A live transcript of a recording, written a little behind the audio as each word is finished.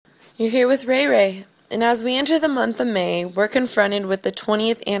You're here with Ray Ray, and as we enter the month of May, we're confronted with the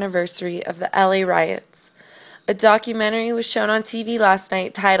 20th anniversary of the LA riots. A documentary was shown on TV last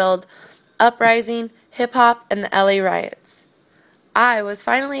night titled Uprising, Hip Hop, and the LA Riots. I was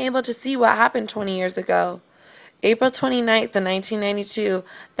finally able to see what happened 20 years ago. April 29th of 1992,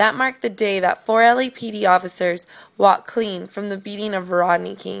 that marked the day that 4 LAPD officers walked clean from the beating of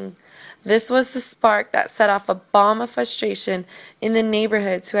Rodney King. This was the spark that set off a bomb of frustration in the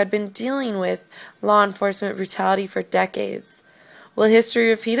neighborhoods who had been dealing with law enforcement brutality for decades. Will history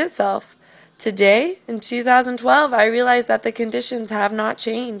repeat itself? Today, in 2012, I realized that the conditions have not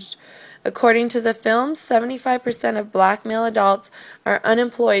changed. According to the film, 75% of black male adults are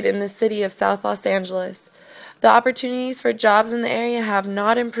unemployed in the city of South Los Angeles. The opportunities for jobs in the area have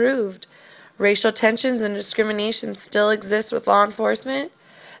not improved. Racial tensions and discrimination still exist with law enforcement.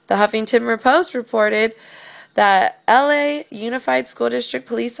 The Huffington Post reported that LA Unified School District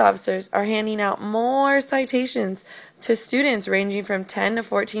police officers are handing out more citations to students ranging from 10 to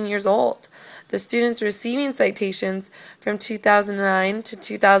 14 years old. The students receiving citations from 2009 to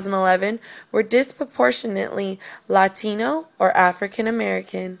 2011 were disproportionately Latino or African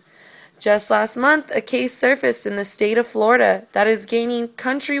American. Just last month, a case surfaced in the state of Florida that is gaining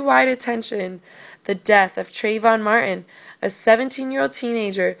countrywide attention. The death of Trayvon Martin, a 17-year-old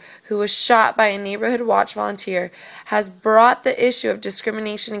teenager who was shot by a neighborhood watch volunteer, has brought the issue of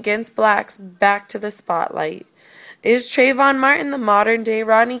discrimination against blacks back to the spotlight. Is Trayvon Martin the modern-day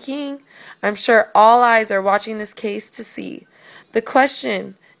Rodney King? I'm sure all eyes are watching this case to see. The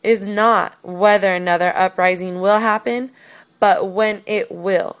question is not whether another uprising will happen, but when it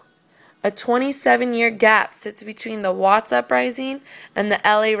will. A 27-year gap sits between the Watts uprising and the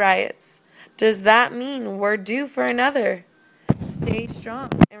LA riots. Does that mean we're due for another? Stay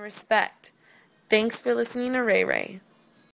strong and respect. Thanks for listening to Ray Ray.